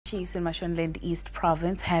Chiefs in Mashonaland East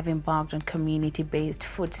Province have embarked on community-based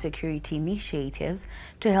food security initiatives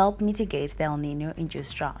to help mitigate the El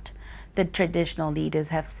Niño-induced drought. The traditional leaders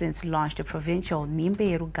have since launched a provincial Nimbe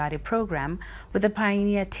Yerugare program with the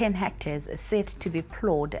pioneer 10 hectares set to be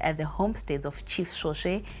plowed at the homesteads of Chief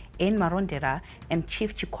Shoshe in Marondera and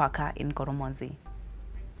Chief Chikwaka in Goromonzi.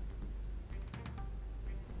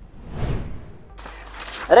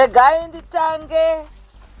 Regai nditange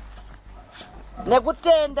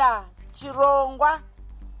nekutenda chirongwa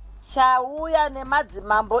chauya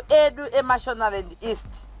nemadzimambo edu eMashonaland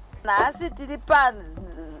East. Nhasi tiri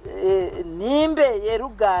Nimbe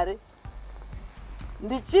Yerugare.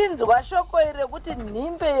 Ndichinzwa shoko iri kuti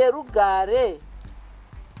Nimbe Yerugare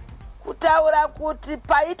kutaura kuti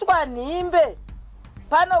paitwa Nimbe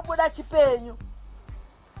panobuda chipenyu.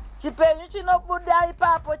 Chipenyu chinobuda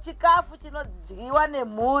ipapo chikafu chinodyiwa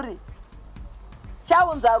nemhuri.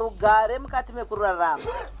 Chaunza rugare mukati mekurarama.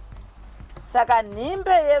 Saka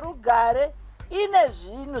Nimbe Yerugare ine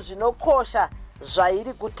zvinhu zvinokosha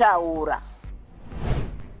zvairi kutaura.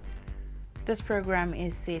 This program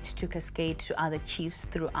is set to cascade to other chiefs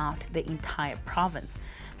throughout the entire province.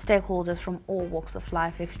 Stakeholders from all walks of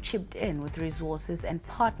life have chipped in with resources and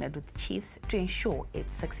partnered with chiefs to ensure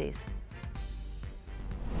its success.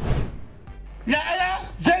 Nyaya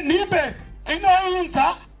dzenhimbe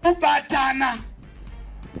dzinounza kubatana.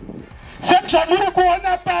 Sekuzvamuri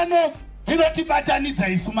kuona pano dzinotibatanidza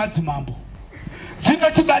isu madzimambo.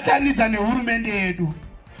 Dzinotibatanidza nehurumende yedu.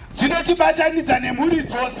 Dzinotibatanidza nemhuri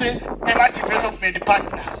dzose nema-development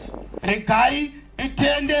partners. Regai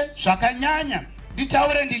itende zvakanyanya.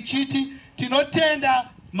 Nditaure ndichiti tinotenda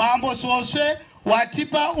Mambo Shoshe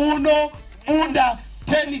watipa uno munda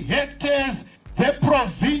 10 hectares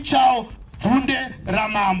dzeprovincial Vunde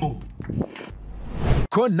Ramambo.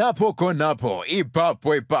 Konapo,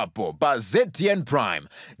 ipapo, ba ZTN Prime,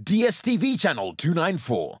 DSTV channel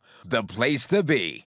 294, the place to be.